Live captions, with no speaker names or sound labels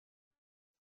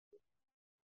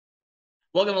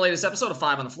Welcome to the latest episode of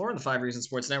Five on the Floor on the Five Reasons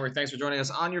Sports Network. Thanks for joining us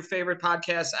on your favorite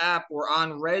podcast app. We're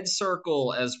on Red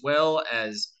Circle as well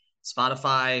as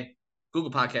Spotify, Google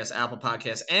Podcasts, Apple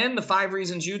Podcasts, and the Five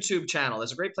Reasons YouTube channel.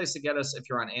 That's a great place to get us if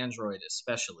you're on Android,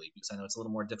 especially because I know it's a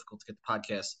little more difficult to get the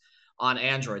podcast on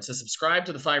Android. So subscribe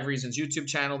to the Five Reasons YouTube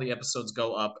channel. The episodes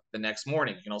go up the next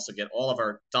morning. You can also get all of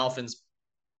our Dolphins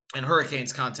and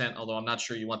Hurricanes content, although I'm not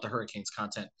sure you want the Hurricanes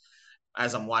content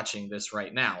as I'm watching this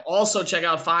right now. Also, check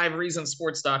out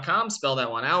 5reasonsports.com. Spell that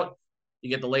one out. You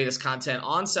get the latest content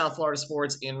on South Florida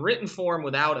sports in written form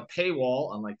without a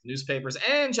paywall, unlike the newspapers.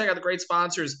 And check out the great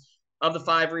sponsors of the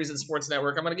Five Reasons Sports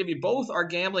Network. I'm going to give you both our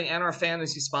gambling and our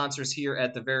fantasy sponsors here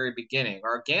at the very beginning.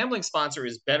 Our gambling sponsor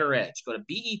is Better Edge. Go to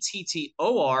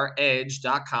BETTOR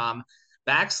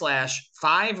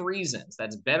edge.com/5 reasons.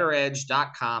 That's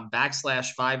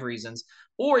betteredge.com/5 reasons.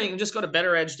 Or you can just go to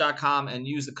betteredge.com and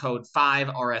use the code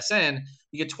 5RSN.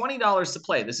 You get $20 to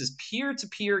play. This is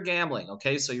peer-to-peer gambling,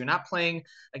 okay? So you're not playing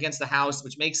against the house,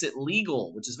 which makes it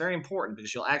legal, which is very important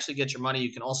because you'll actually get your money.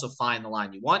 You can also find the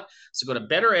line you want. So go to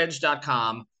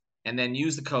betteredge.com and then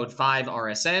use the code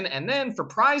 5RSN. And then for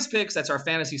Prize Picks, that's our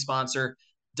fantasy sponsor,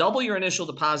 double your initial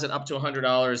deposit up to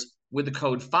 $100 with the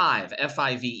code 5,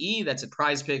 F-I-V-E. That's at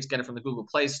Prize Picks. Get it from the Google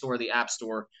Play Store, the App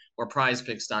Store, or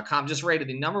prizepicks.com. Just rated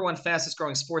the number one fastest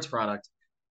growing sports product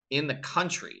in the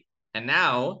country. And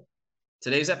now,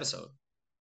 today's episode.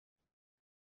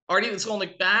 Alrighty, let's go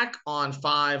back on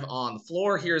Five on the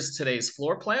Floor. Here's today's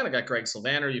floor plan. I got Greg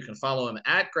Sylvander. You can follow him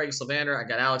at Greg Sylvander. I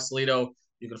got Alex Toledo.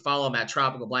 You can follow him at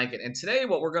Tropical Blanket. And today,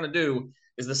 what we're going to do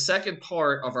is the second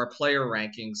part of our player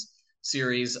rankings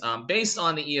series based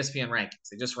on the ESPN rankings.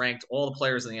 They just ranked all the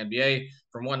players in the NBA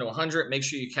from 1 to 100. Make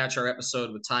sure you catch our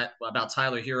episode with about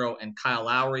Tyler Hero and Kyle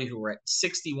Lowry, who were at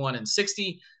 61 and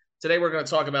 60. Today, we're going to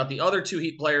talk about the other two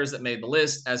Heat players that made the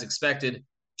list, as expected,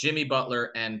 Jimmy Butler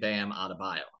and Bam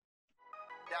Adebayo.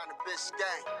 Down the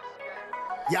Biscayne.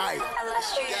 Yeah.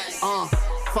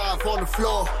 5 on the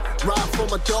floor, ride for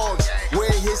my dogs.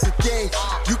 Where here's the thing,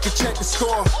 you can check the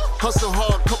score. Hustle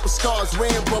hard, couple scars,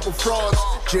 wearing bubble frogs.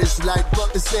 Just like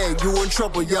Butler said, you in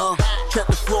trouble, y'all. Kept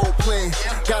the floor playing,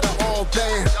 got it all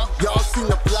band. Y'all seen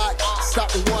the block,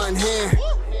 stop with one hand.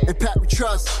 And Pat we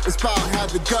trust, it's power,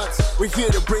 have the guts. We're here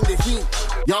to bring the heat,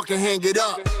 y'all can hang it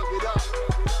up.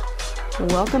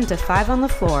 Welcome to Five on the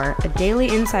Floor, a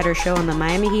daily insider show on the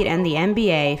Miami Heat and the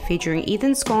NBA, featuring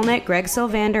Ethan Skolnick, Greg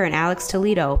Sylvander, and Alex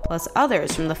Toledo, plus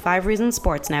others from the Five Reasons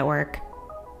Sports Network.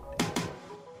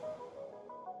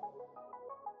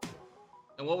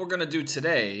 And what we're going to do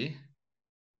today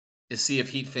is see if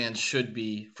Heat fans should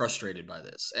be frustrated by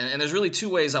this. And there's really two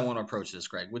ways I want to approach this,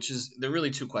 Greg, there are really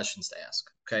two questions to ask,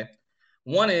 okay?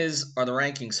 One is, are the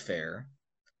rankings fair?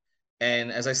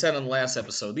 And as I said on the last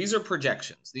episode, these are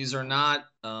projections. These are not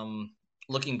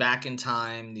looking back in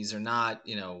time. These are not,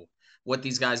 what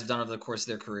these guys have done over the course of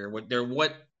their career. What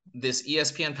this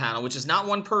ESPN panel, which is not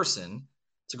one person,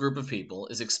 it's a group of people,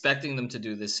 is expecting them to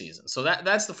do this season. So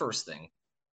that's the first thing,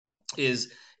 is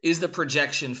the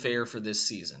projection fair for this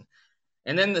season?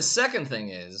 And then the second thing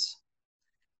is,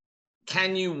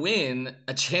 can you win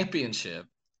a championship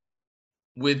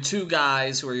with two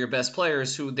guys who are your best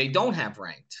players who they don't have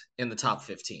ranked in the top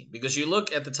 15? Because you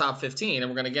look at the top 15,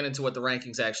 and we're going to get into what the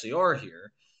rankings actually are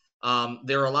here.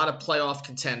 There are a lot of playoff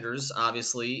contenders,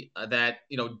 obviously, that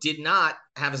did not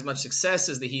have as much success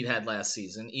as the Heat had last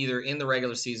season, either in the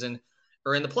regular season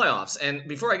or in the playoffs. And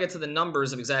before I get to the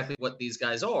numbers of exactly what these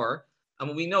guys are,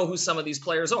 we know who some of these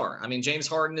players are. James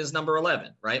Harden is number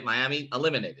 11, right? Miami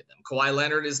eliminated them. Kawhi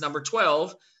Leonard is number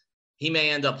 12. He may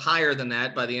end up higher than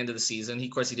that by the end of the season. Of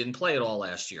course, he didn't play at all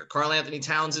last year. Karl Anthony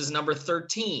Towns is number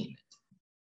 13.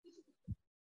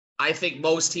 I think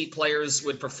most Heat players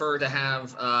would prefer to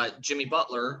have Jimmy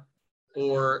Butler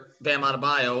or Bam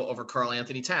Adebayo over Karl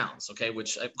Anthony Towns, okay?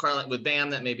 Which with Bam,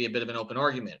 that may be a bit of an open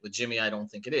argument. With Jimmy, I don't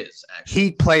think it is, actually.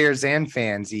 Heat players and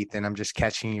fans, Ethan. I'm just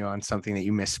catching you on something that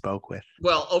you misspoke with.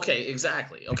 Well, okay,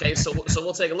 exactly. Okay, so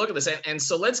we'll take a look at this. And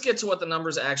so let's get to what the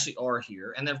numbers actually are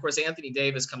here. And then, of course, Anthony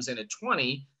Davis comes in at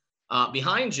 20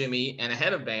 behind Jimmy and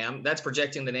ahead of Bam. That's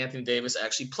projecting that Anthony Davis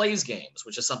actually plays games,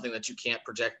 which is something that you can't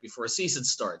project before a season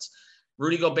starts.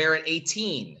 Rudy Gobert at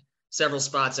 18. Several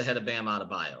spots ahead of Bam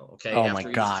Adebayo. Okay. Oh my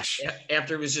gosh.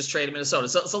 After he was just traded to Minnesota.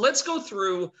 So let's go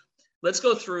through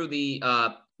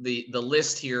the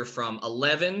list here from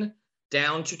 11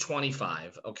 down to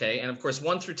 25. Okay. And of course,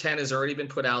 1 through 10 has already been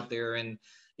put out there. And,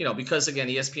 because again,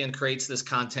 ESPN creates this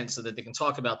content so that they can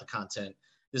talk about the content.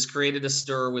 This created a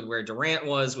stir with where Durant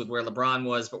was, with where LeBron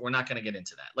was, but we're not going to get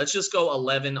into that. Let's just go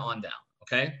 11 on down.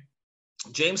 Okay.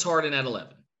 James Harden at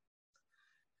 11.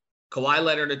 Kawhi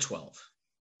Leonard at 12.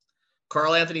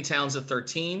 Karl Anthony Towns at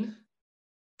 13.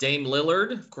 Dame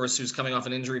Lillard, of course, who's coming off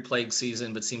an injury-plagued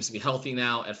season but seems to be healthy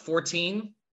now, at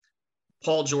 14.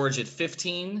 Paul George at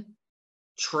 15.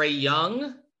 Trae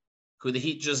Young, who the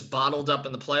Heat just bottled up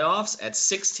in the playoffs, at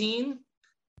 16.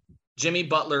 Jimmy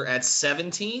Butler at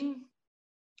 17.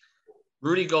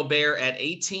 Rudy Gobert at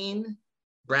 18.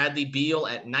 Bradley Beal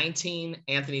at 19.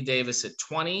 Anthony Davis at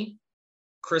 20.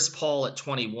 Chris Paul at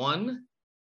 21.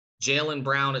 Jaylen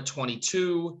Brown at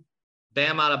 22.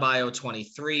 Bam Adebayo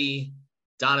 23.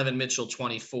 Donovan Mitchell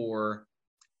 24.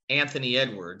 Anthony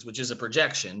Edwards, which is a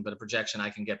projection, but a projection I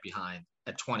can get behind,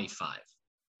 at 25.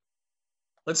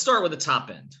 Let's start with the top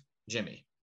end, Jimmy.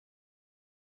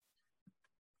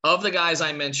 Of the guys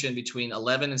I mentioned between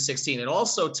 11 and 16, and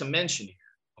also to mention here,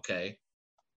 okay,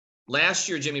 last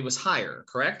year Jimmy was higher,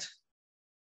 correct?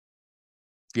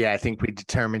 Yeah, I think we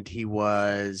determined he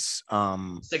was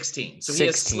 16. So 16. he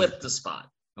has slipped the spot,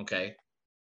 okay?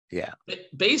 Yeah.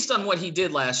 Based on what he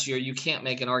did last year, you can't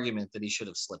make an argument that he should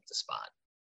have slipped the spot.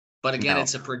 But again, No.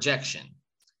 It's a projection.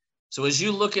 So as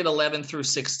you look at 11 through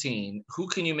 16, who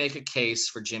can you make a case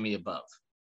for Jimmy above?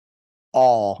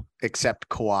 All except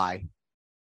Kawhi.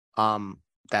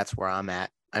 That's where I'm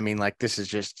at. I mean, like, this is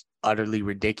just utterly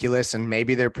ridiculous. And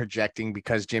maybe they're projecting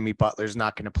because Jimmy Butler's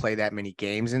not going to play that many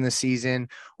games in the season,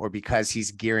 or because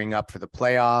he's gearing up for the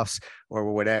playoffs,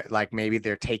 or whatever. Like, maybe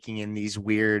they're taking in these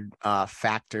weird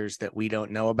factors that we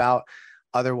don't know about.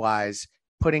 Otherwise,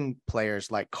 putting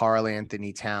players like Karl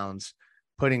Anthony Towns,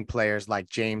 putting players like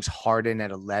James Harden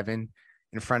at 11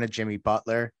 in front of Jimmy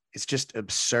Butler, it's just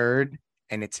absurd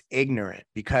and it's ignorant.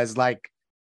 Because, like,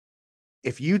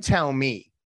 if you tell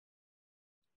me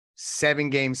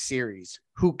 7-game series,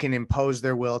 who can impose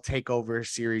their will, take over a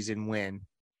series and win,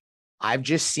 I've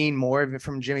just seen more of it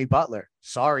from Jimmy Butler.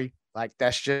 Sorry. Like,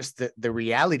 that's just the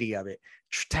reality of it.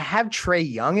 To have Trae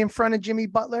Young in front of Jimmy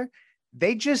Butler,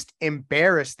 they just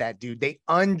embarrassed that dude. They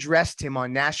undressed him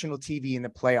on national TV in the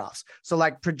playoffs. So,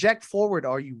 like, project forward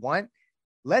all you want.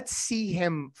 Let's see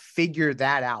him figure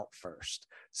that out first.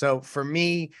 So for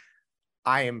me,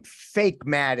 I am fake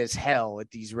mad as hell at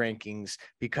these rankings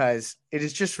because it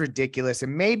is just ridiculous.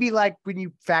 And maybe, like, when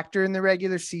you factor in the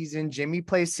regular season, Jimmy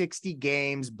plays 60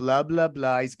 games, blah, blah,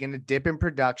 blah. He's going to dip in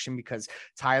production because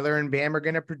Tyler and Bam are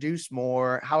going to produce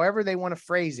more. However they want to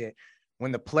phrase it.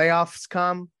 When the playoffs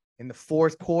come in the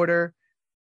fourth quarter,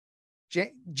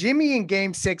 Jimmy in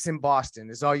game 6 in Boston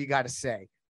is all you got to say.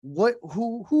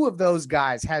 Who of those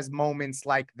guys has moments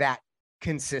like that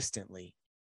consistently?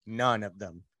 None of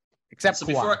them. Except so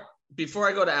Kawhi. before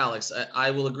I go to Alex,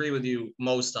 I will agree with you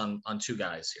most on two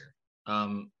guys here.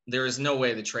 There is no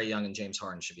way that Trae Young and James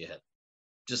Harden should be ahead.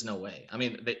 Just no way. I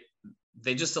mean,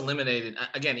 they just eliminated,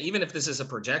 again, even if this is a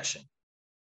projection,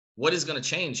 what is going to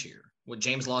change here? Would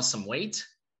James lost some weight?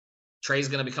 Trae's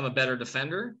going to become a better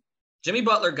defender? Jimmy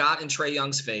Butler got in Trae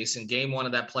Young's face in game 1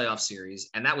 of that playoff series,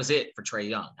 and that was it for Trae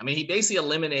Young. I mean, he basically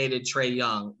eliminated Trae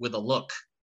Young with a look.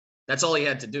 That's all he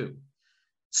had to do.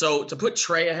 So to put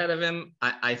Trae ahead of him,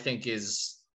 I think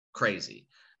is crazy.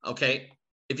 Okay.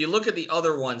 If you look at the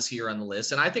other ones here on the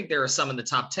list, and I think there are some in the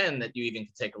top 10 that you even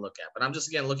can take a look at, but I'm just,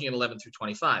 again, looking at 11 through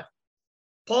 25.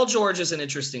 Paul George is an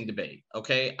interesting debate.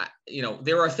 Okay.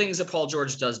 There are things that Paul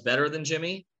George does better than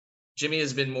Jimmy. Jimmy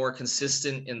has been more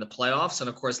consistent in the playoffs. And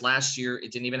of course, last year,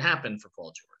 it didn't even happen for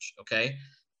Paul George. Okay.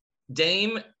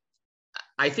 Dame,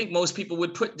 I think most people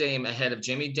would put Dame ahead of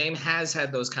Jimmy. Dame has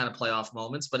had those kind of playoff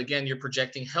moments, but again, you're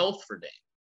projecting health for Dame.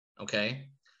 Okay.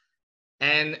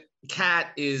 And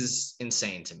Cat is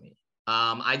insane to me.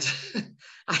 I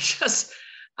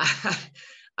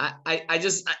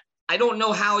don't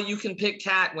know how you can pick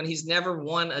Cat when he's never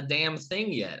won a damn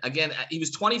thing yet. Again, he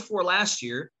was 24 last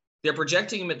year. They're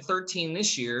projecting him at 13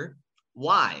 this year.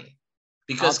 Why?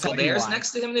 Because Gobert's next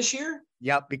to him this year?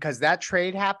 Yep, because that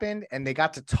trade happened and they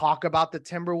got to talk about the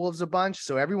Timberwolves a bunch.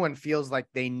 So everyone feels like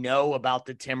they know about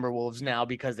the Timberwolves now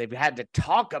because they've had to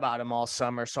talk about them all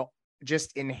summer. So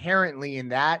just inherently in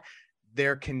that,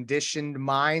 their conditioned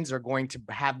minds are going to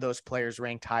have those players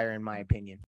ranked higher, in my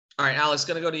opinion. All right, Alex,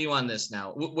 going to go to you on this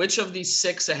now. Which of these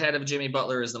 6 ahead of Jimmy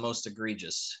Butler is the most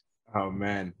egregious? Oh,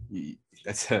 man,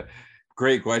 that's a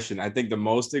great question. I think the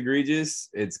most egregious,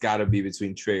 it's got to be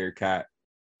between Trae or Cat.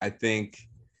 I think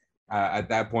at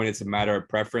that point, it's a matter of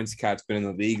preference. Cat's been in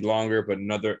the league longer, but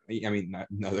neither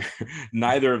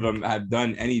of them have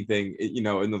done anything, in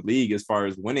the league as far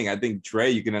as winning. I think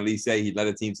Trae, you can at least say he led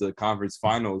a team to the conference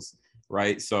finals,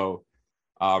 right? So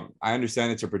I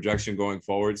understand it's a projection going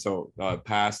forward. So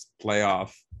past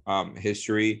playoff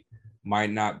history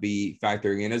might not be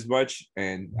factoring in as much.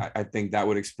 And I think that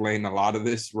would explain a lot of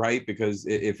this, right? Because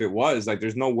if it was, like,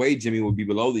 there's no way Jimmy would be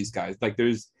below these guys. Like,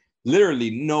 there's Literally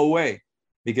no way.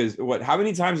 Because how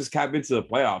many times has Cat been to the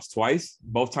playoffs? Twice.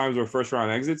 Both times were first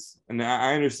round exits. And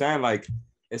I understand like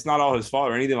it's not all his fault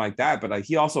or anything like that, but like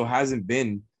he also hasn't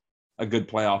been a good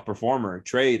playoff performer.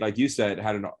 Trey, like you said,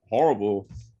 had a horrible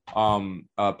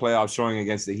playoff showing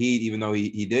against the Heat, even though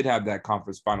he did have that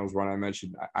conference finals run I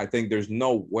mentioned. I think there's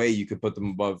no way you could put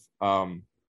them above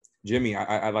Jimmy.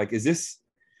 I like, is this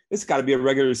got to be a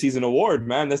regular season award,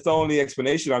 man. That's the only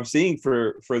explanation I'm seeing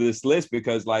for this list,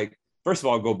 because like, first of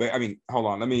all, Gobert. I mean, hold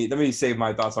on. Let me save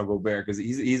my thoughts on Gobert because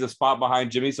he's a spot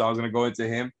behind Jimmy, so I was gonna go into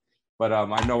him, but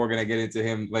I know we're gonna get into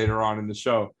him later on in the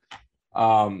show.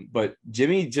 But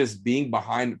Jimmy just being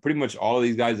behind pretty much all of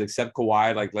these guys except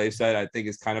Kawhi, like Leif said, I think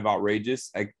is kind of outrageous.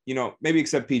 Like, maybe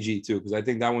except PG too, because I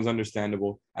think that one's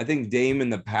understandable. I think Dame in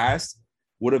the past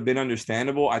would have been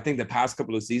understandable. I think the past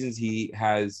couple of seasons he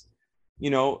has,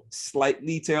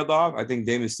 slightly tailed off. I think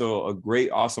Dame is still a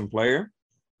great, awesome player.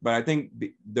 But I think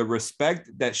the respect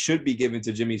that should be given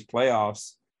to Jimmy's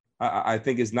playoffs, I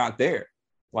think is not there.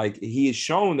 Like, he has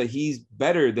shown that he's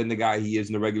better than the guy he is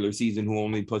in the regular season, who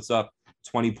only puts up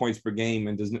 20 points per game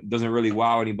and doesn't really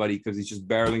wow anybody because he's just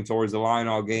barreling towards the line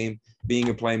all game, being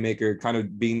a playmaker, kind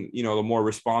of being, the more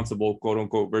responsible, quote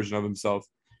unquote, version of himself.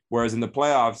 Whereas in the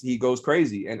playoffs, he goes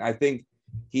crazy. And I think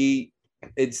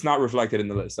it's not reflected in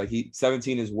the list. Like,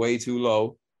 17 is way too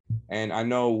low. And I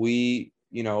know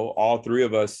all three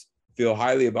of us feel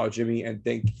highly about Jimmy and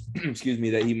think, excuse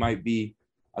me, that he might be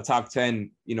a top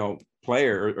 10,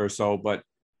 player or so, but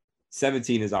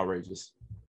 17 is outrageous.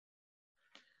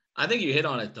 I think you hit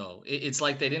on it though. It's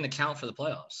like they didn't account for the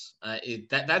playoffs.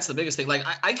 That's the biggest thing. Like,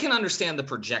 I can understand the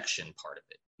projection part of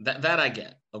it. That I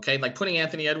get. Okay. Like putting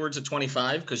Anthony Edwards at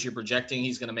 25, because you're projecting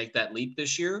he's going to make that leap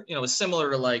this year, is similar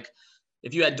to like,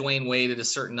 if you had Dwayne Wade at a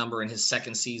certain number in his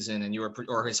second season and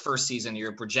or his first season,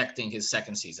 you're projecting his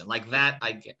second season like that.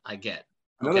 I get.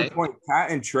 Another point, Cat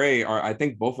and Trey I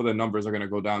think both of the numbers are going to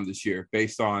go down this year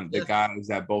based on the guys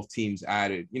that both teams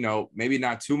added. Maybe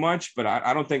not too much, but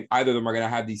I don't think either of them are going to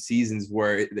have these seasons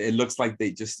where it looks like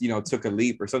they just, took a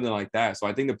leap or something like that. So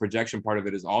I think the projection part of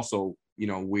it is also,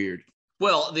 weird.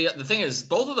 Well, the thing is,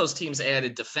 both of those teams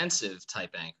added defensive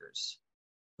type anchors,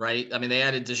 right? I mean, they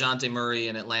added DeJounte Murray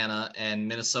in Atlanta, and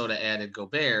Minnesota added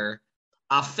Gobert.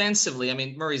 Offensively, I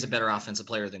mean, Murray's a better offensive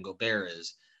player than Gobert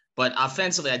is, but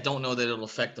offensively, I don't know that it'll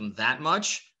affect them that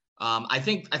much. I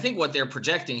think what they're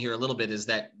projecting here a little bit is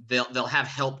that they'll have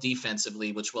help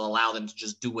defensively, which will allow them to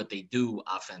just do what they do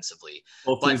offensively.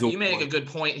 But you make a good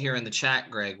point here in the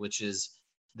chat, Greg, which is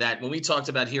that when we talked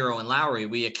about Hero and Lowry,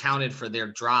 we accounted for their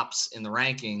drops in the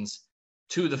rankings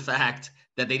to the fact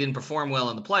that they didn't perform well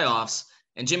in the playoffs.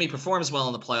 And Jimmy performs well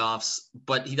in the playoffs,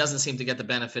 but he doesn't seem to get the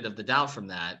benefit of the doubt from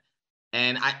that.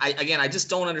 And I just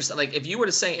don't understand. Like, if you were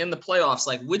to say in the playoffs,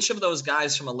 like, which of those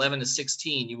guys from 11 to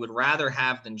 16 you would rather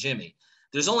have than Jimmy,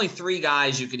 there's only three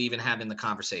guys you could even have in the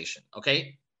conversation.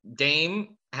 Okay.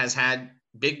 Dame has had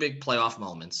big playoff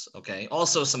moments. Okay.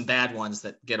 Also some bad ones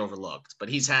that get overlooked, but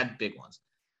he's had big ones.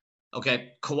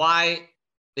 Okay. Kawhi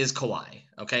is Kawhi.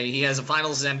 Okay. He has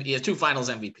he has two finals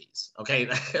MVPs. Okay.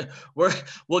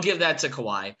 We'll give that to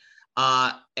Kawhi.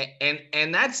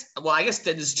 And that's, well, I guess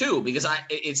that is two, because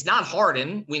it's not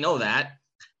Harden. We know that.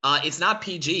 It's not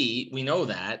PG. We know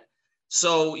that.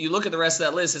 So you look at the rest of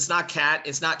that list. It's not Cat.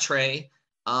 It's not Trey.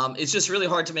 It's just really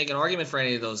hard to make an argument for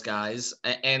any of those guys.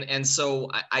 And so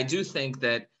I do think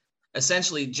that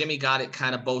essentially Jimmy got it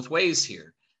kind of both ways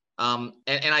here. And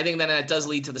I think that does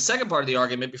lead to the second part of the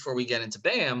argument before we get into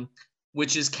Bam,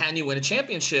 which is, can you win a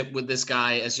championship with this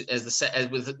guy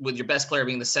with your best player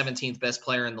being the 17th best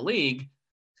player in the league?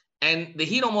 And the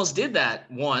Heat almost did that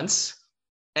once,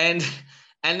 and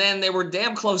then they were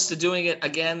damn close to doing it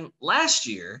again last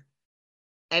year.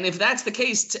 And if that's the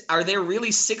case, are there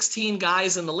really 16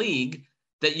 guys in the league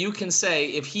that you can say,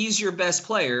 if he's your best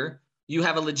player, you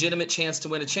have a legitimate chance to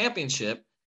win a championship?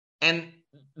 And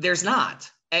there's not.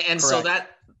 And so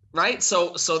that, right?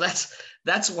 So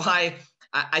that's why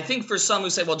I think for some who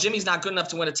say, well, Jimmy's not good enough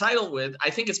to win a title with, I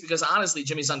think it's because, honestly,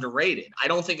 Jimmy's underrated. I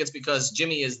don't think it's because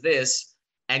Jimmy is this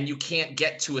and you can't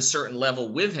get to a certain level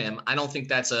with him. I don't think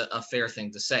that's a fair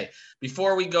thing to say.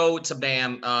 Before we go to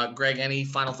Bam, Greg, any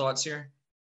final thoughts here?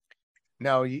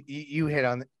 No, you hit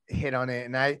on it.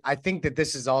 And I think that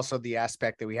this is also the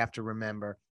aspect that we have to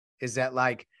remember, is that,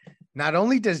 like, not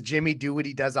only does Jimmy do what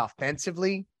he does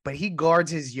offensively, but he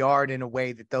guards his yard in a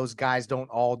way that those guys don't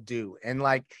all do. And,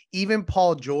 like, even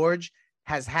Paul George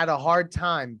has had a hard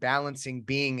time balancing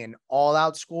being an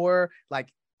all-out scorer. Like,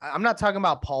 I'm not talking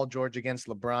about Paul George against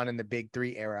LeBron in the Big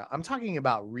Three era. I'm talking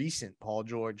about recent Paul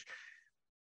George.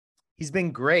 He's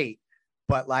been great,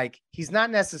 but like he's not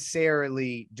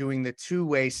necessarily doing the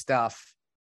two-way stuff,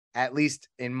 at least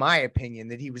in my opinion,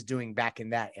 that he was doing back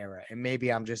in that era. And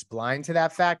maybe I'm just blind to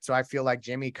that fact. So I feel like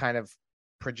Jimmy kind of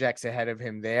projects ahead of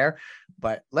him there.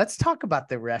 But let's talk about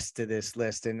the rest of this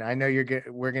list. And I know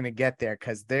we're going to get there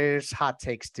because there's hot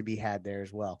takes to be had there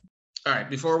as well. All right.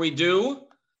 Before we do,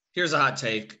 here's a hot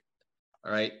take.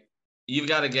 All right. You've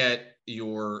got to get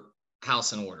your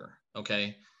house in order.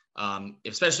 Okay.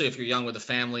 Especially if you're young with a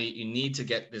family, you need to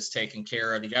get this taken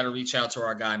care of. You got to reach out to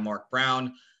our guy, Mark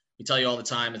Brown. We tell you all the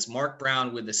time, it's Mark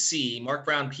Brown with a C,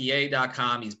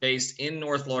 markbrownpa.com. He's based in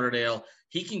North Lauderdale.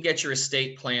 He can get your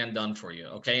estate plan done for you,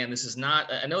 okay? And this is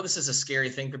not, I know this is a scary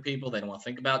thing for people. They don't want to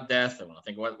think about death. They want to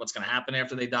think what's going to happen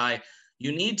after they die.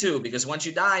 You need to, because once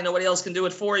you die, nobody else can do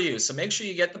it for you. So make sure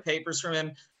you get the papers from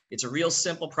him. It's a real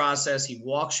simple process. He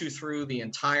walks you through the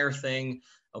entire thing.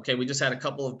 Okay, we just had a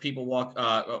couple of people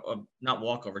not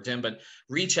walk over to him, but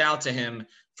reach out to him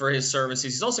for his services.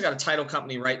 He's also got a title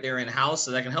company right there in-house,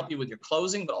 so that can help you with your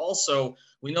closing. But also,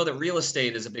 we know that real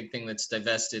estate is a big thing that's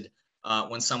divested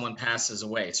when someone passes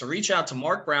away. So reach out to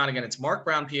Mark Brown. Again, it's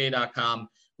markbrownpa.com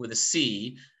with a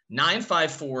C,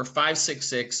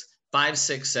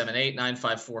 954-566-5678,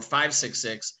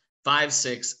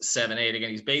 954-566-5678. Again,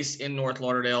 he's based in North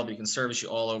Lauderdale, but he can service you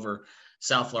all over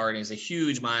South Florida. He's a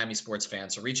huge Miami sports fan.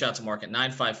 So reach out to Mark at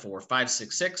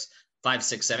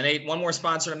 954-566-5678. One more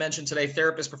sponsor to mention today,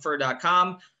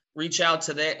 therapistpreferred.com. Reach out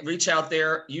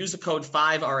there. Use the code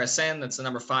 5RSN. That's the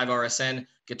number 5RSN.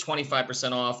 Get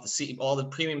 25% off all the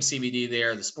premium CBD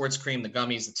there, the sports cream, the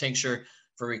gummies, the tincture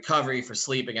for recovery, for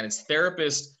sleep. Again, it's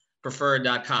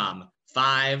therapistpreferred.com.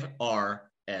 5RSN.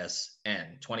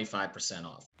 25%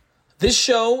 off. This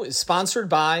show is sponsored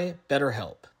by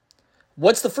BetterHelp.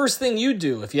 What's the first thing you'd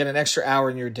do if you had an extra hour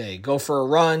in your day? Go for a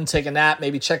run, take a nap,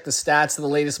 maybe check the stats of the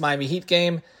latest Miami Heat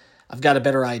game? I've got a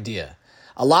better idea.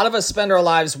 A lot of us spend our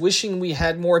lives wishing we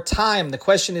had more time. The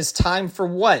question is, time for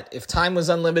what? If time was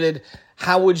unlimited,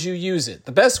 how would you use it?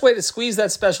 The best way to squeeze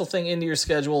that special thing into your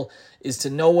schedule is to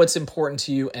know what's important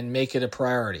to you and make it a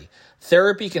priority.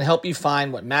 Therapy can help you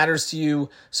find what matters to you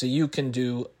so you can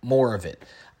do more of it.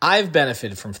 I've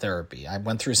benefited from therapy. I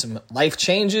went through some life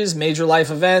changes, major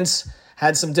life events,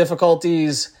 had some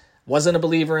difficulties, wasn't a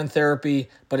believer in therapy,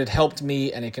 but it helped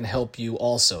me and it can help you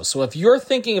also. So if you're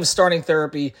thinking of starting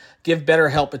therapy, give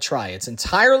BetterHelp a try. It's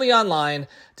entirely online,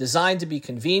 designed to be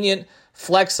convenient,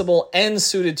 flexible, and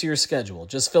suited to your schedule.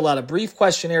 Just fill out a brief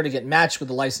questionnaire to get matched with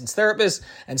a licensed therapist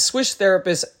and switch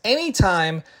therapists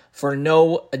anytime for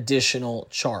no additional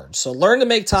charge. So learn to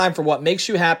make time for what makes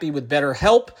you happy with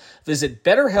BetterHelp. Visit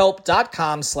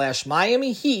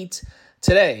betterhelp.com/Miami Heat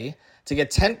today to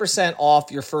get 10% off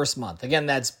your first month. Again,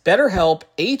 that's BetterHelp,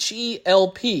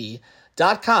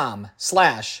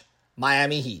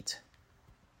 HELP.com/Miami Heat.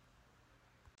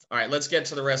 All right, let's get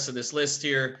to the rest of this list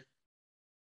here.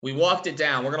 We walked it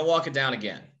down. We're going to walk it down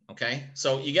again, okay?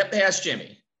 So you get past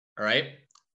Jimmy, all right?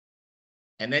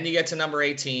 And then you get to number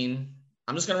 18.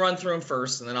 I'm just going to run through them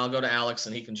first, and then I'll go to Alex,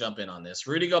 and he can jump in on this.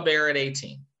 Rudy Gobert at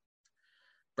 18.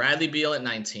 Bradley Beal at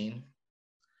 19.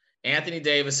 Anthony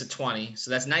Davis at 20.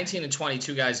 So that's 19 and 20,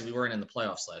 two guys that we weren't in the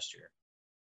playoffs last year.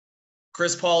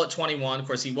 Chris Paul at 21. Of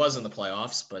course, he was in the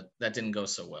playoffs, but that didn't go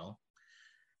so well.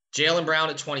 Jaylen Brown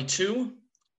at 22.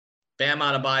 Bam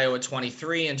Adebayo at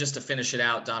 23. And just to finish it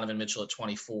out, Donovan Mitchell at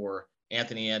 24.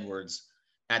 Anthony Edwards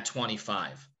at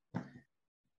 25.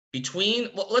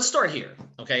 Let's start here,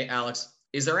 okay, Alex?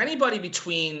 Is there anybody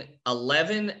between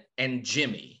 11 and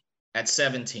Jimmy at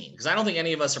 17? Because I don't think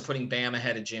any of us are putting Bam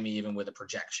ahead of Jimmy even with a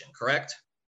projection, correct?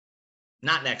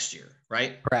 Not next year,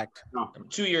 right? Correct. No.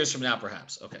 2 years from now,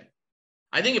 perhaps. Okay.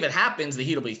 I think if it happens, the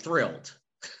Heat will be thrilled,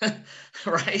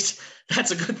 right?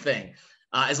 That's a good thing.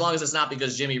 As long as it's not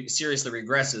because Jimmy seriously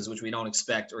regresses, which we don't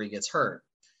expect, or he gets hurt.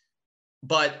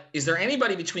 But is there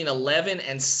anybody between 11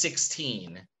 and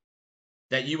 16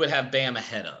 that you would have Bam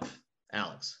ahead of,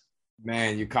 Alex?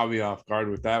 Man, you caught me off guard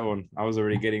with that one. I was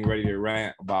already getting ready to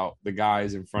rant about the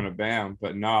guys in front of Bam.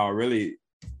 But no, really,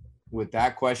 with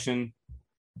that question,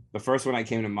 the first one that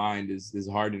came to mind is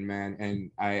Harden, man. And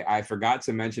I forgot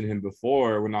to mention him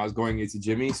before when I was going into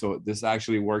Jimmy. So this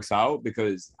actually works out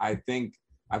because I think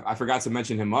I forgot to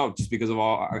mention him up just because of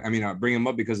I bring him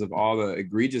up because of all the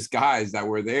egregious guys that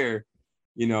were there,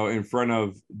 in front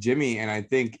of Jimmy. And I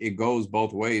think it goes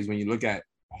both ways when you look at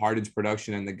Harden's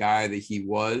production and the guy that he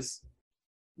was,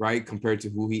 right, compared to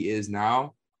who he is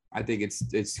now. I think it's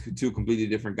two completely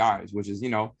different guys, which is,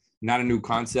 not a new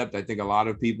concept. I think a lot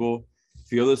of people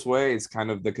feel this way. It's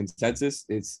kind of the consensus.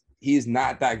 He's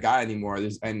not that guy anymore.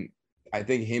 And I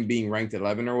think him being ranked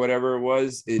 11 or whatever it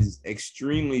was is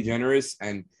extremely generous.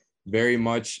 And very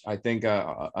much, I think,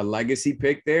 a legacy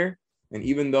pick there. And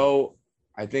even though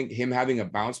I think him having a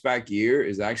bounce back year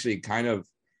is actually kind of,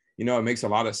 it makes a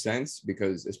lot of sense,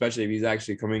 because especially if he's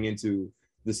actually coming into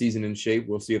the season in shape,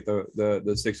 we'll see if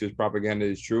the Sixers propaganda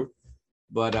is true.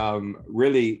 But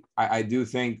really, I do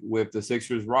think with the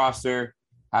Sixers roster,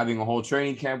 having a whole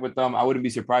training camp with them, I wouldn't be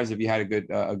surprised if he had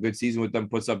a good season with them,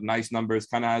 puts up nice numbers,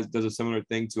 kind of does a similar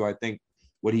thing to, I think,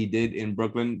 what he did in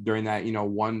Brooklyn during that,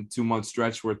 1-2 month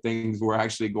stretch where things were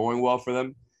actually going well for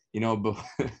them. But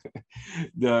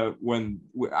when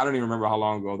I don't even remember how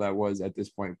long ago that was at this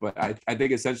point, but I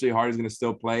think essentially Harden's going to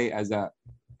still play as that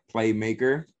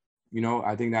playmaker.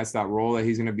 I think that's that role that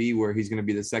he's going to be, where he's going to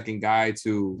be the second guy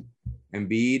to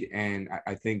Embiid. And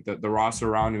I think that the roster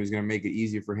around him is going to make it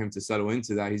easier for him to settle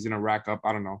into that. He's going to rack up,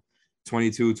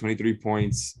 22, 23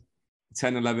 points,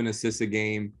 10, 11 assists a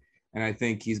game. And I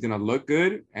think he's going to look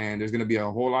good. And there's going to be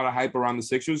a whole lot of hype around the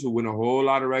Sixers, who win a whole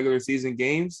lot of regular season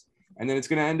games. And then it's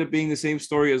going to end up being the same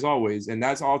story as always. And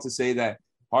that's all to say that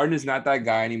Harden is not that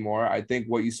guy anymore. I think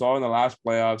what you saw in the last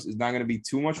playoffs is not going to be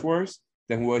too much worse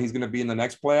than what he's going to be in the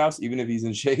next playoffs, even if he's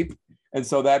in shape. And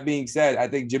so that being said, I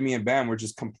think Jimmy and Bam were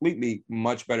just completely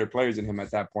much better players than him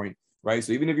at that point, right?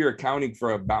 So even if you're accounting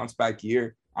for a bounce back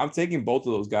year, I'm taking both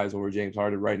of those guys over James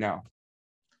Harden right now.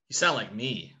 You sound like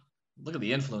me. Look at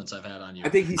the influence I've had on you. I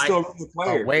think he's still a good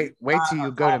player. Oh, wait till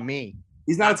you go to me.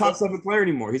 He's not a top 7 player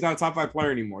anymore. He's not a top 5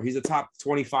 player anymore. He's a top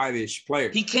 25-ish player.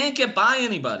 He can't get by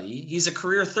anybody. He's a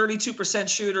career 32%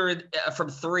 shooter from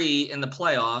 3 in the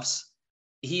playoffs.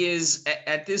 He is,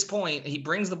 at this point, he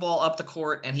brings the ball up the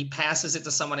court and he passes it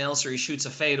to someone else, or he shoots a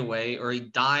fadeaway, or he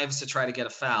dives to try to get a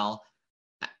foul.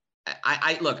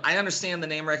 Look, I understand the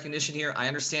name recognition here. I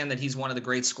understand that he's one of the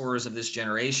great scorers of this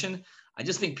generation. I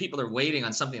just think people are waiting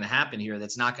on something to happen here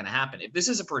that's not going to happen. If this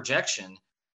is a projection,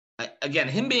 again,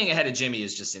 him being ahead of Jimmy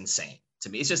is just insane to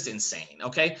me. It's just insane,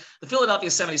 okay? The Philadelphia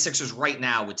 76ers right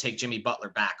now would take Jimmy Butler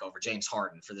back over James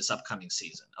Harden for this upcoming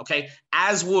season, okay?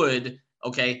 As would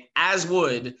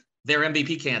their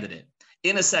MVP candidate.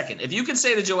 In a second, if you can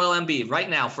say to Joel Embiid right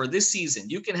now for this season,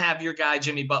 you can have your guy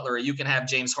Jimmy Butler or you can have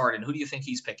James Harden, who do you think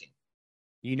he's picking?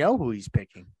 You know who he's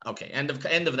picking. Okay, end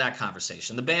of that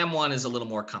conversation. The Bam one is a little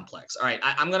more complex. All right,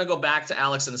 I'm going to go back to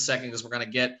Alex in a second because we're going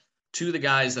to get to the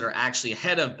guys that are actually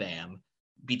ahead of Bam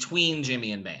between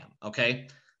Jimmy and Bam, okay?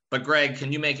 But Greg,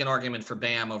 can you make an argument for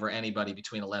Bam over anybody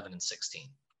between 11 and 16?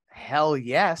 Hell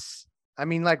yes. I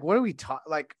mean, like, what are we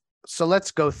talking? So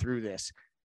let's go through this.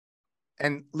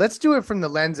 And let's do it from the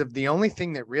lens of the only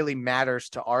thing that really matters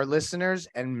to our listeners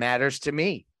and matters to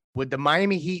me. Would the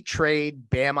Miami Heat trade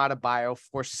Bam Adebayo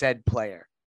for said player?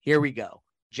 Here we go.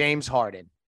 James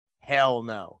Harden. Hell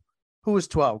no. Who was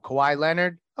 12? Kawhi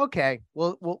Leonard? Okay,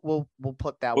 we'll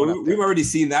put that one up there. We've already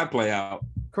seen that play out.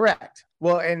 Correct.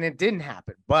 Well, and it didn't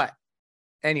happen. But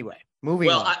anyway, moving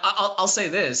on. Well, I'll say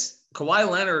this. Kawhi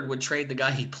Leonard would trade the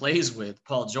guy he plays with,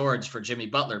 Paul George, for Jimmy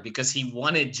Butler because he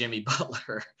wanted Jimmy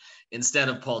Butler instead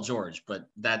of Paul George. But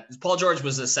that Paul George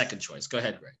was a second choice. Go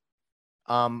ahead, Greg.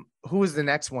 Who was the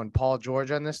next one? Paul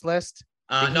George on this list?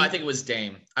 No, I think it was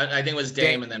Dame. I think it was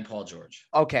Dame and then Paul George.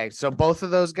 Okay, so both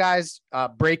of those guys,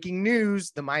 breaking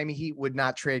news, the Miami Heat would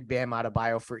not trade Bam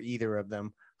Adebayo for either of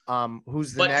them.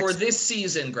 Who's the next? But for this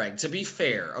season, Greg, to be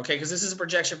fair, okay, because this is a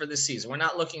projection for this season. We're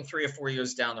not looking 3 or 4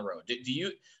 years down the road.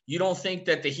 Do you don't think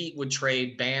that the Heat would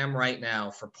trade Bam right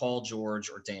now for Paul George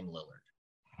or Dame Lillard?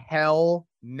 Hell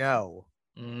no.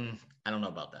 I don't know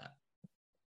about that.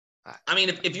 I mean,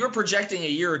 if you're projecting a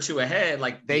year or two ahead,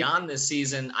 beyond this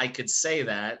season, I could say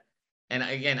that. And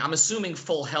again, I'm assuming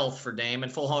full health for Dame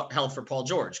and full health for Paul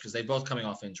George because they're both coming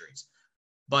off injuries.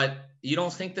 But you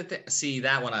don't think that see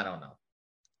that one? I don't know.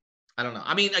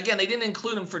 I mean, again, they didn't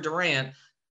include him for Durant,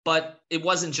 but it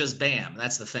wasn't just Bam.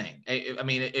 That's the thing. I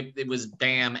mean, it was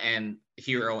Bam and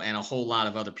Hero and a whole lot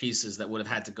of other pieces that would have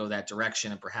had to go that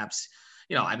direction. And perhaps,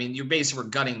 I mean, you basically were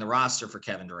gutting the roster for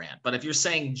Kevin Durant. But if you're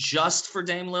saying just for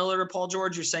Dame Lillard or Paul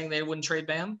George, you're saying they wouldn't trade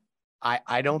Bam?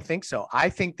 I don't think so. I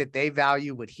think that they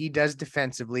value what he does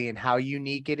defensively and how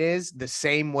unique it is the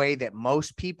same way that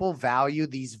most people value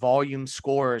these volume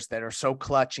scorers that are so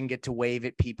clutch and get to wave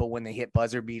at people when they hit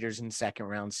buzzer beaters in second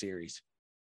round series.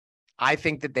 I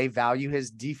think that they value his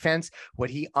defense,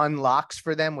 what he unlocks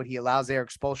for them, what he allows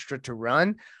Eric Spoelstra to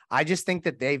run. I just think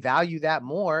that they value that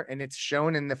more. And it's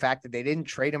shown in the fact that they didn't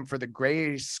trade him for the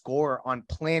greatest scorer on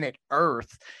planet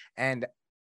Earth. And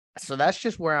so that's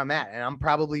just where I'm at. And I'm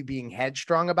probably being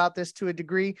headstrong about this to a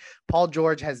degree. Paul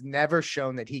George has never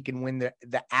shown that he can win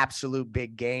the absolute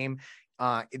big game.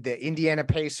 The Indiana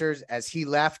Pacers, as he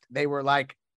left, they were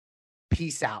like,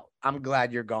 peace out. I'm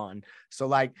glad you're gone. So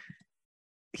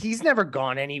he's never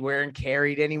gone anywhere and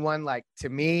carried anyone. Like, to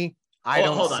me,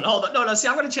 hold on. No. See,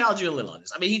 I'm going to challenge you a little on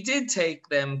this. I mean, he did take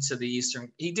them to the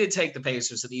Eastern. He did take the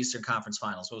Pacers to the Eastern Conference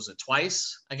Finals. What was it,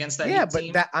 twice against that Heat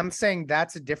team? But I'm saying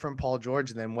that's a different Paul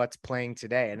George than what's playing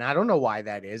today, and I don't know why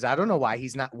that is. I don't know why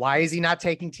he's not. Why is he not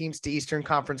taking teams to Eastern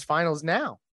Conference Finals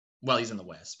now? Well, he's in the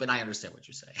West, but I understand what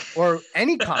you're saying. Or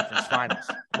any conference finals,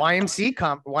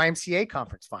 YMCA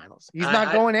conference finals. He's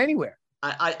not going anywhere.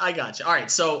 I got you. All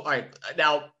right.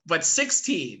 Now, but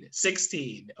 16,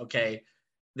 okay.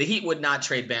 The Heat would not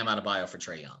trade Bam Adebayo for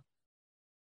Trae Young.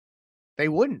 They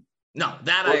wouldn't. No,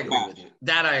 I agree with you.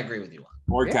 That I agree with you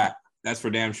on. Or Cat. That's for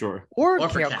damn sure. Or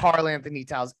Karl Anthony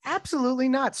Towns. Absolutely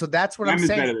not. So that's what I'm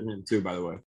saying. Better than him too, by the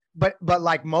way. But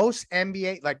like most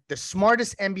NBA, like the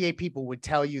smartest NBA people would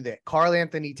tell you that Karl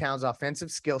Anthony Towns'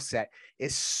 offensive skill set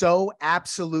is so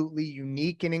absolutely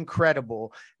unique and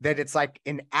incredible that it's like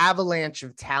an avalanche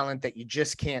of talent that you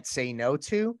just can't say no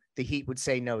to. The Heat would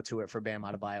say no to it for Bam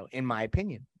Adebayo, in my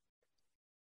opinion.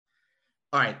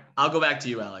 All right, I'll go back to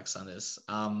you, Alex, on this.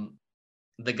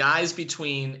 The guys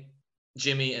between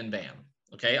Jimmy and Bam.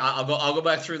 Okay, I'll go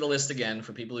back through the list again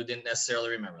for people who didn't necessarily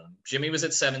remember them. Jimmy was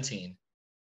at 17.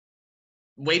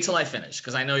 Wait till I finish,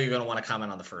 because I know you're going to want to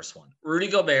comment on the first one. Rudy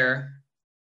Gobert,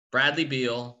 Bradley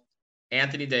Beal,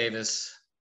 Anthony Davis,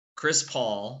 Chris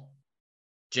Paul,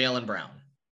 Jaylen Brown.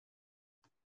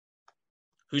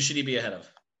 Who should he be ahead of?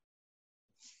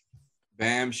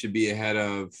 Bam should be ahead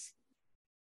of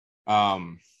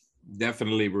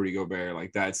definitely Rudy Gobert.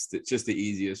 Like, that's just the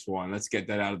easiest one. Let's get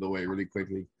that out of the way really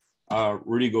quickly.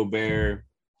 Rudy Gobert,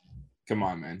 come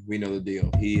on, man. We know the deal.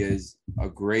 He is a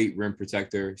great rim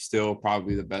protector, still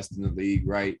probably the best in the league,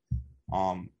 right?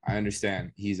 I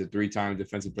understand he's a 3-time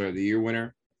Defensive Player of the Year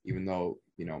winner, even though,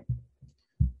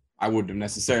 I wouldn't have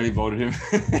necessarily voted him,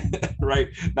 right?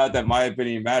 Not that my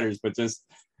opinion matters, but just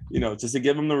to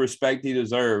give him the respect he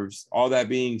deserves. All that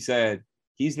being said,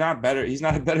 he's not better. He's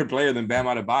not a better player than Bam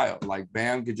Adebayo. Like,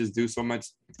 Bam could just do so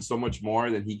much more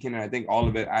than he can. And I think all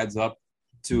of it adds up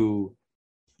to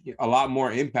a lot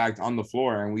more impact on the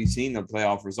floor, and we've seen the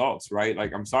playoff results, right?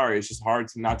 Like, I'm sorry, it's just hard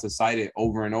not to cite it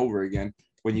over and over again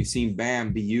when you've seen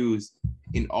Bam be used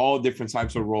in all different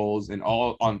types of roles and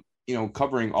all on,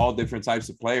 covering all different types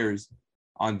of players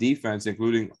on defense,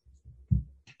 including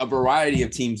a variety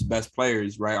of teams' best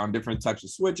players, right? On different types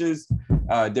of switches,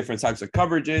 different types of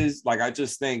coverages. Like, I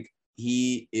just think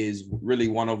he is really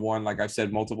one of one, like I've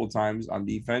said multiple times, on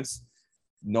defense.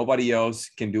 Nobody else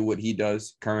can do what he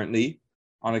does currently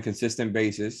on a consistent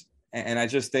basis. And I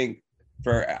just think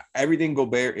for everything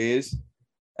Gobert is,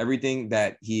 everything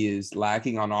that he is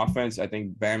lacking on offense, I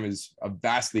think Bam is a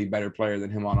vastly better player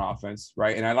than him on offense,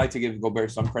 right? And I like to give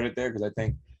Gobert some credit there, because I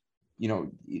think,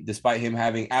 despite him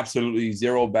having absolutely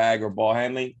zero bag or ball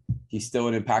handling, he's still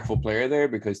an impactful player there,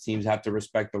 because teams have to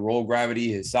respect the roll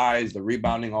gravity, his size, the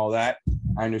rebounding, all that.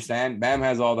 I understand. Bam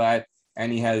has all that,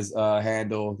 and he has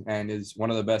handle, and is one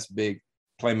of the best big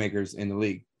playmakers in the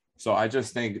league. So I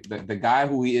just think that the guy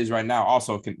who he is right now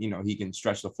also can, he can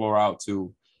stretch the floor out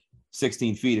to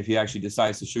 16 feet if he actually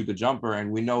decides to shoot the jumper.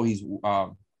 And we know he's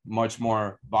much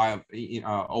more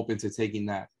open to taking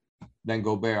that than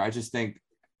Gobert. I just think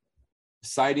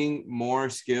citing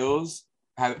more skills,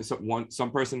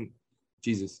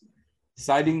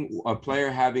 citing a player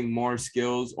having more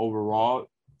skills overall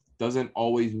doesn't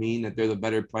always mean that they're the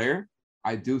better player.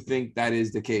 I do think that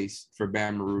is the case for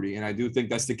Bam or Rudy. And I do think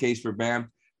that's the case for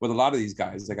Bam with a lot of these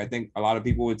guys. Like, I think a lot of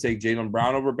people would take Jaylen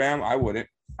Brown over Bam. I wouldn't.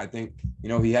 I think,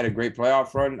 he had a great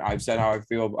playoff run. I've said how I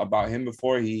feel about him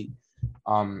before. He's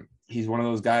one of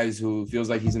those guys who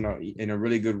feels like he's in a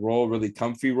really good role, really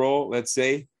comfy role, let's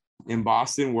say, in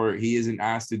Boston, where he isn't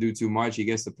asked to do too much. He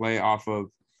gets to play off of,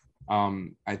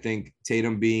 I think,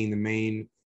 Tatum being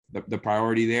the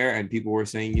priority there. And people were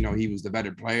saying, he was the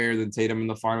better player than Tatum in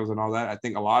the finals and all that. I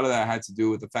think a lot of that had to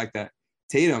do with the fact that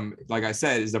Tatum, like I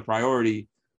said, is the priority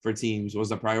for teams, was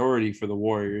the priority for the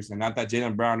Warriors. And not that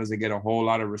Jaylen Brown doesn't get a whole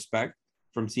lot of respect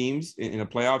from teams in a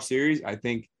playoff series. I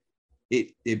think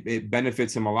it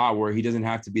benefits him a lot, where he doesn't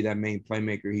have to be that main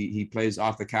playmaker. He plays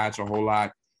off the catch a whole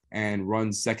lot and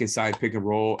runs second side pick and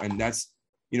roll. And that's,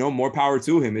 more power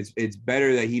to him. It's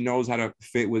better that he knows how to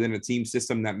fit within a team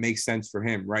system that makes sense for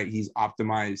him, right? He's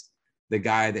optimized the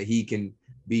guy that he can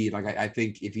be. Like, I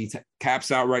think if he caps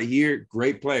out right here,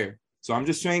 great player. So I'm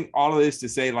just saying all of this to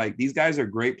say, like, these guys are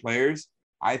great players.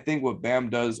 I think what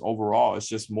Bam does overall is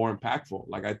just more impactful.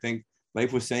 Like, I think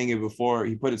Leif was saying it before.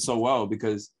 He put it so well,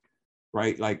 because,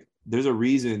 right, like, there's a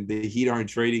reason the Heat aren't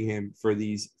trading him for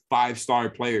these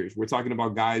 5-star players. We're talking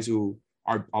about guys who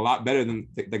are a lot better than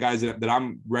the guys that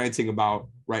I'm ranting about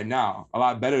right now, a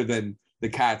lot better than the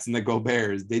Cats and the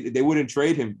Goberts. They wouldn't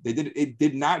trade him. It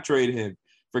did not trade him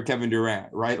for Kevin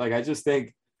Durant, right? Like, I just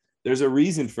think there's a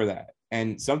reason for that.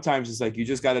 And sometimes it's like you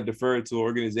just got to defer it to the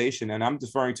organization. And I'm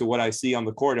deferring to what I see on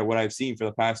the court and what I've seen for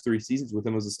the past 3 seasons with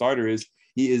him as a starter is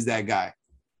he is that guy.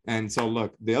 And so,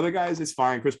 look, the other guys, it's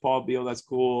fine. Chris Paul, Beal, that's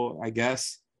cool, I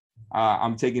guess.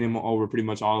 I'm taking him over pretty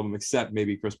much all of them except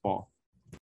maybe Chris Paul.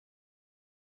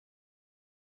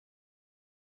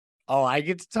 Oh, I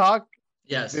get to talk?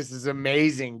 Yes. This is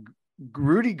amazing.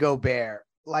 Rudy Gobert.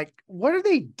 Like, what are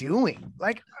they doing?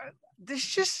 Like, this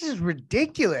just is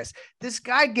ridiculous. This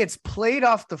guy gets played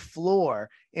off the floor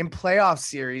in playoff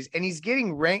series and he's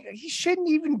getting ranked. He shouldn't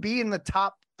even be in the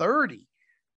top 30.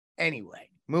 Anyway,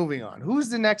 moving on. Who's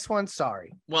the next one?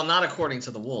 Sorry. Well, not according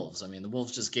to the Wolves. I mean, the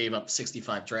Wolves just gave up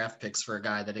 65 draft picks for a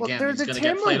guy that, again, they're he's the going to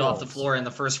get played off the Timberwolves. floor in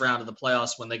the first round of the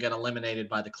playoffs when they get eliminated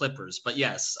by the Clippers. But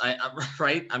yes,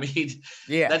 right? I mean,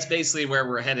 Yeah. that's basically where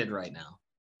we're headed right now.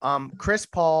 Chris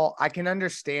Paul, I can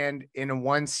understand in a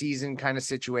 1 season kind of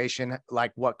situation,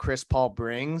 like what Chris Paul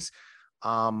brings.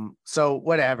 So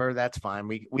whatever, that's fine.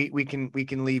 We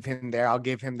can leave him there. I'll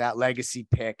give him that legacy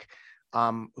pick.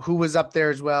 Who was up there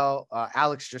as well?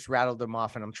 Alex just rattled them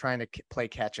off and I'm trying to play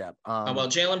catch up. Well,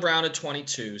 Jaylen Brown at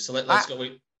 22. So let's go.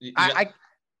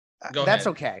 Go That's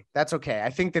ahead. okay. That's okay.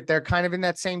 I think that they're kind of in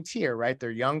that same tier, right?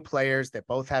 They're young players that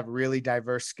both have really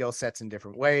diverse skill sets in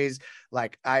different ways.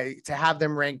 Like to have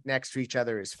them ranked next to each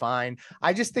other is fine.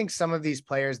 I just think some of these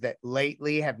players that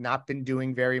lately have not been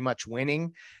doing very much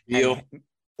winning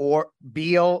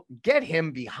Beal, get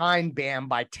him behind Bam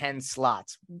by 10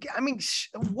 slots. I mean,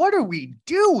 what are we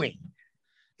doing?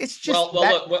 It's just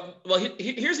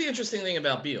here's the interesting thing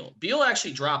about Beal. Beal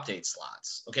actually dropped 8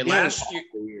 slots. Okay, Yeah. last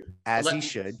year, as he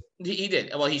should. He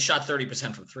did. Well, he shot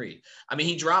 30% from 3. I mean,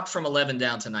 he dropped from 11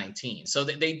 down to 19. So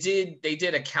they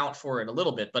did account for it a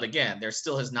little bit, but again, there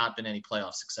still has not been any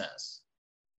playoff success.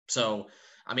 So,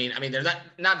 I mean, there's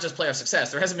not just playoff success.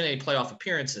 There hasn't been any playoff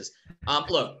appearances.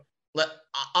 Look,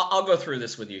 I'll go through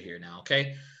this with you here now,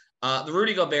 okay? The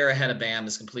Rudy Gobert ahead of Bam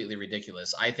is completely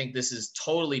ridiculous. I think this is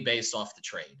totally based off the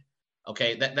trade.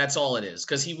 Okay, that's all it is.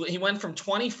 Because he went from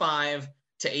 25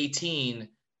 to 18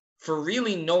 for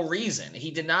really no reason.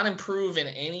 He did not improve in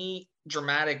any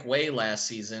dramatic way last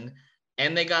season,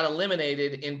 and they got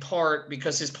eliminated in part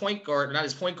because his point guard, not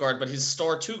his point guard, but his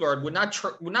star 2 guard would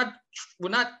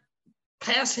not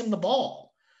pass him the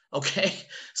ball. Okay,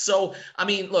 so I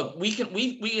mean, look, we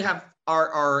have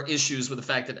our issues with the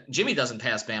fact that Jimmy doesn't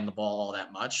pass Bam the ball all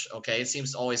that much. Okay, it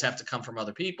seems to always have to come from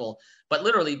other people. But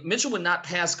literally, Mitchell would not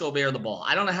pass Gobert the ball.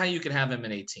 I don't know how you could have him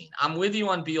in 18. I'm with you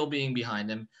on Beal being behind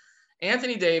him.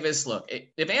 Anthony Davis, look,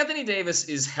 if Anthony Davis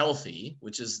is healthy,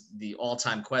 which is the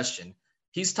all-time question,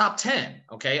 he's top 10.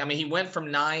 Okay, I mean, he went from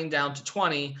 9 down to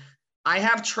 20. I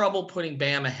have trouble putting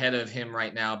Bam ahead of him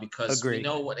right now because we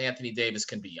know what Anthony Davis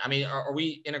can be. I mean, are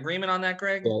we in agreement on that,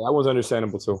 Greg? Yeah, that was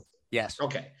understandable too. Yes.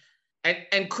 Okay.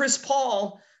 And Chris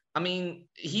Paul, I mean,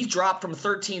 he dropped from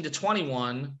 13 to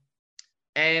 21.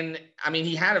 And I mean,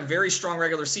 he had a very strong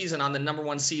regular season on the number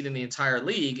 1 seed in the entire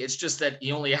league. It's just that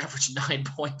he only averaged 9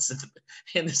 points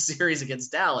in the series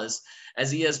against Dallas,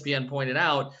 as ESPN pointed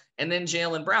out. And then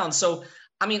Jaylen Brown. So,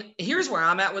 I mean, here's where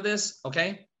I'm at with this.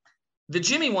 Okay. The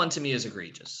Jimmy one to me is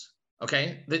egregious.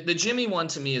 Okay. The Jimmy one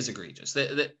to me is egregious.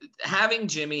 Having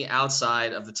Jimmy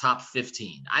outside of the top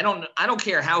 15, I don't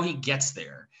care how he gets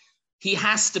there. He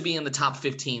has to be in the top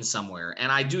 15 somewhere.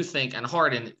 And I do think, and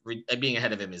Harden being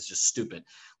ahead of him is just stupid.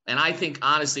 And I think,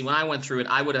 honestly, when I went through it,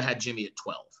 I would have had Jimmy at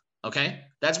 12. Okay.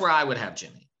 That's where I would have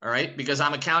Jimmy. All right. Because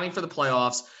I'm accounting for the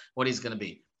playoffs, what he's going to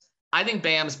be. I think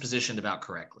Bam's positioned about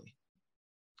correctly.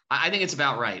 I think it's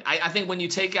about right. I think when you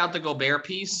take out the Gobert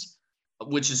piece,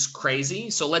 which is crazy.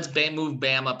 So let's move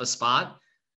Bam up a spot.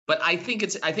 But I think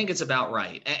it's about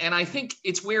right. And I think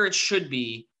it's where it should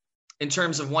be in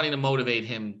terms of wanting to motivate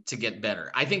him to get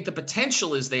better. I think the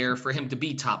potential is there for him to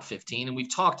be top 15, and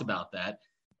we've talked about that.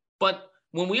 But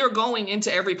when we are going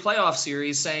into every playoff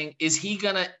series saying, is he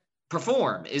going to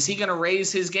perform? Is he going to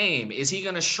raise his game? Is he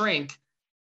going to shrink?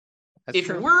 If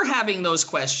we're having those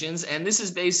questions, and this is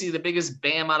basically the biggest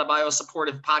Bam Adebayo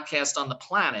supportive podcast on the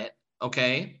planet,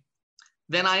 okay,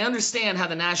 then I understand how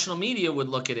the national media would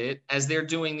look at it as they're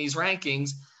doing these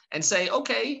rankings and say,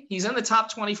 okay, he's in the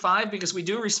top 25 because we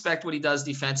do respect what he does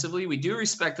defensively. We do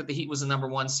respect that the Heat was the number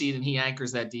 1 seed and he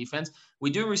anchors that defense. We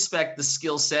do respect the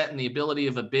skill set and the ability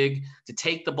of a big to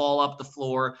take the ball up the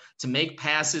floor, to make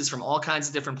passes from all kinds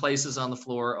of different places on the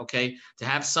floor, okay, to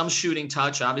have some shooting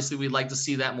touch. Obviously, we'd like to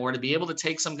see that more, to be able to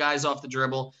take some guys off the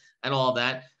dribble and all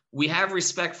that. We have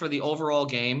respect for the overall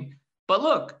game. But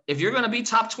look, if you're going to be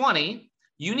top 20,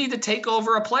 you need to take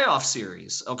over a playoff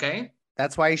series, okay?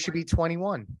 That's why he should be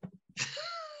 21.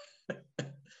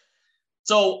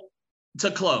 So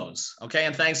to close, okay,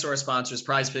 and thanks to our sponsors,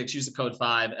 Prize Picks, use the code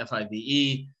 5,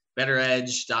 FIVE,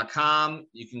 betteredge.com.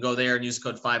 You can go there and use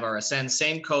the code 5RSN.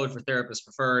 Same code for Therapist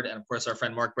Preferred. And, of course, our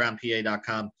friend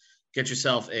MarkBrownPA.com. Get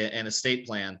yourself an estate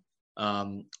plan.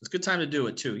 It's a good time to do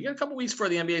it, too. You got a couple weeks before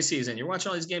the NBA season. You're watching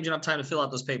all these games. You don't have time to fill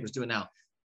out those papers. Do it now.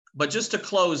 But just to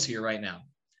close here right now,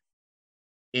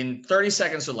 in 30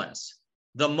 seconds or less,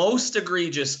 the most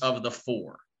egregious of the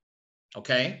four,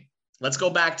 okay? Let's go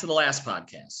back to the last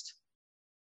podcast.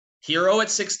 Hero at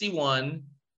 61,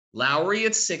 Lowry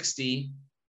at 60,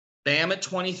 Bam at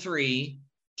 23,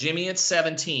 Jimmy at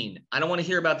 17. I don't want to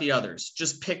hear about the others.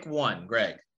 Just pick one,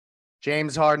 Greg.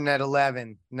 James Harden at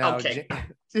 11. No, okay.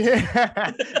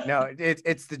 No,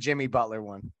 it's the Jimmy Butler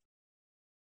one.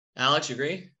 Alex, you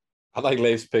agree? I like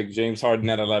Leif's pick, James Harden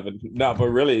at 11. No, but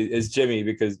really it's Jimmy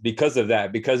because of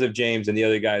that, because of James and the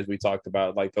other guys we talked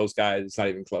about, like those guys, it's not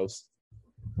even close.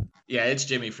 Yeah, it's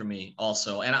Jimmy for me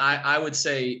also. And I would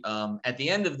say at the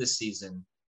end of this season,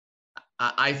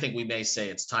 I think we may say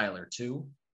it's Tyler too.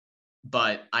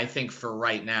 But I think for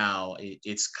right now,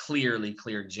 it's clear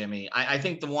Jimmy. I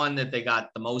think the one that they got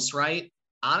the most right,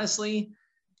 honestly,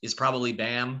 is probably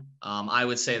Bam. I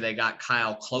would say they got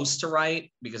Kyle close to right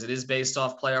because it is based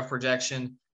off playoff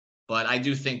projection. But I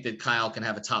do think that Kyle can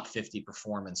have a top 50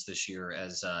 performance this year,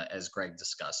 as Greg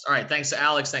discussed. All right, thanks to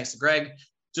Alex, thanks to Greg.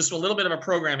 Just a little bit of a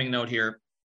programming note here.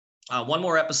 One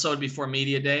more episode before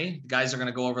Media Day. The guys are going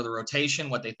to go over the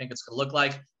rotation, what they think it's going to look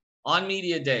like. On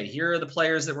Media Day, here are the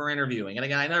players that we're interviewing. And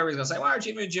again, I know everybody's going to say, why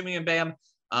are Jimmy and Bam?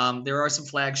 There are some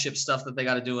flagship stuff that they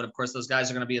got to do. And of course, those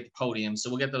guys are going to be at the podium. So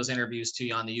we'll get those interviews to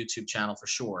you on the YouTube channel for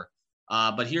sure.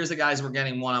 But here's the guys we're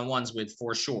getting one-on-ones with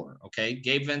for sure. Okay.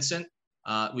 Gabe Vincent.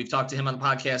 We've talked to him on the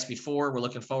podcast before. We're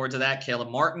looking forward to that. Caleb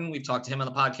Martin. We've talked to him on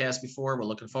the podcast before. We're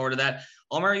looking forward to that.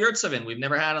 Omar Yurtsevin. We've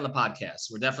never had on the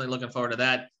podcast. We're definitely looking forward to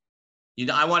that.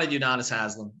 I wanted Udonis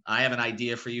Haslem. I have an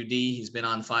idea for UD. He's been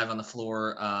on 5 on the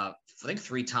Floor, I think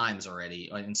 3 times already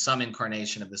in some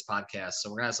incarnation of this podcast. So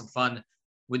we're going to have some fun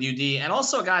with UD. And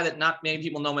also a guy that not many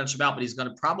people know much about, but he's going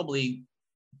to probably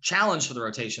challenge for the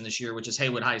rotation this year, which is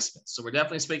Haywood Highsmith. So we're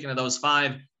definitely speaking to those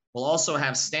 5. We'll also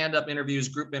have stand-up interviews,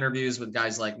 group interviews with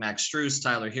guys like Max Strus,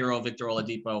 Tyler Hero, Victor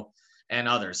Oladipo, and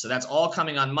others. So that's all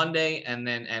coming on Monday. And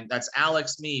that's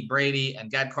Alex, me, Brady,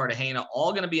 and Gad Cartagena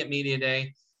all going to be at Media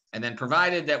Day. And then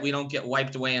provided that we don't get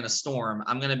wiped away in a storm,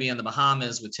 I'm going to be in the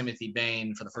Bahamas with Timothy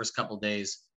Bain for the first couple of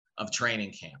days of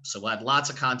training camp. So we'll have lots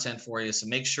of content for you. So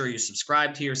make sure you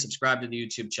subscribe to the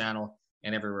YouTube channel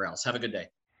and everywhere else. Have a good day.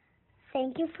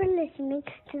 Thank you for listening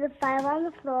to the 5 on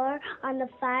the Floor on the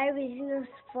 5 Regional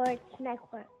Sports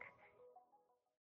Network.